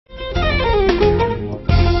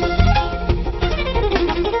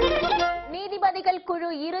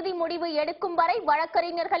இறுதி முடிவு எடுக்கும் வரை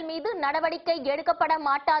வழக்கறிஞர்கள் மீது நடவடிக்கை எடுக்கப்பட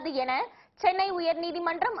மாட்டாது என சென்னை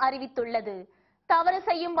உயர்நீதிமன்றம் அறிவித்துள்ளது. தவறு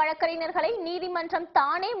செய்யும் வழக்கறிஞர்களை நீதிமன்றம்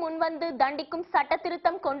தானே முன்வந்து தண்டிக்கும் சட்ட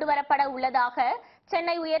திருத்தம் கொண்டுவரப்பட உள்ளதாக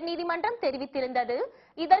சென்னை உயர்நீதிமன்றம் தெரிவித்திருந்தது.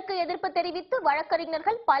 இதற்கு எதிர்ப்பு தெரிவித்து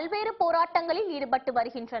வழக்கறிஞர்கள் பல்வேறு போராட்டங்களில் ஈடுபட்டு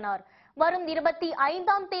வருகின்றனர். வரும்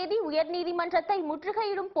 25ஆம் தேதி உயர்நீதிமன்றத்தை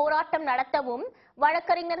முற்றுகையிடும் போராட்டம் நடத்தவும்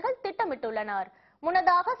வழக்கறிஞர்கள் திட்டமிட்டுள்ளனர்.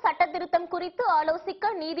 முன்னதாக சட்ட திருத்தம் குறித்து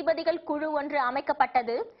ஆலோசிக்க நீதிபதிகள் குழு ஒன்று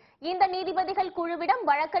அமைக்கப்பட்டது. இந்த நீதிபதிகள் குழுவிடம்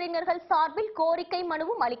வழக்கறிஞர்கள் சார்பில் கோரிக்கை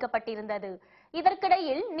மனுவும் அளிக்கப்பட்டிருந்தது.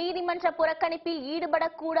 இதற்கிடையில் நீதிமன்ற புறக்கணிப்பில்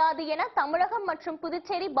ஈடுபடக்கூடாது என தமிழகம் மற்றும்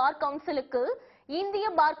புதுச்சேரி பார் கவுன்சிலுக்கு இந்திய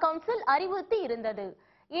பார் கவுன்சில் அறிவுறுத்தி இருந்தது.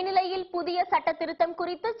 இந்நிலையில் புதிய சட்ட திருத்தம்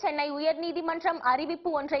குறித்து சென்னை உயர்நீதிமன்றம் அறிவிப்பு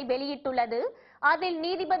ஒன்றை வெளியிட்டுள்ளது. அதில்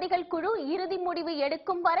நீதிபதிகள் குழு இறுதி முடிவு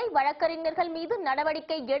எடுக்கும் வரை வழக்கறிஞர்கள் மீது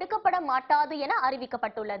நடவடிக்கை எடுக்கப்பட மாட்டாது என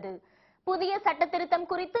அறிவிக்கப்பட்டுள்ளது. புதிய சட்ட திருத்தம்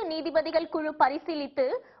குறித்து நீதிபதிகள் குழு பரிசீலித்து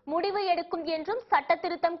முடிவு எடுக்கும் என்றும் சட்ட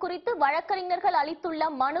திருத்தம் குறித்து வழக்கறிஞர்கள் அளித்துள்ள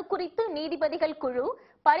மனு குறித்து நீதிபதிகள் குழு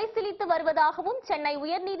பரிசீலித்து வருவதாகவும் சென்னை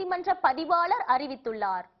உயர்நீதிமன்ற பதிவாளர்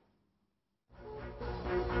அறிவித்துள்ளார்.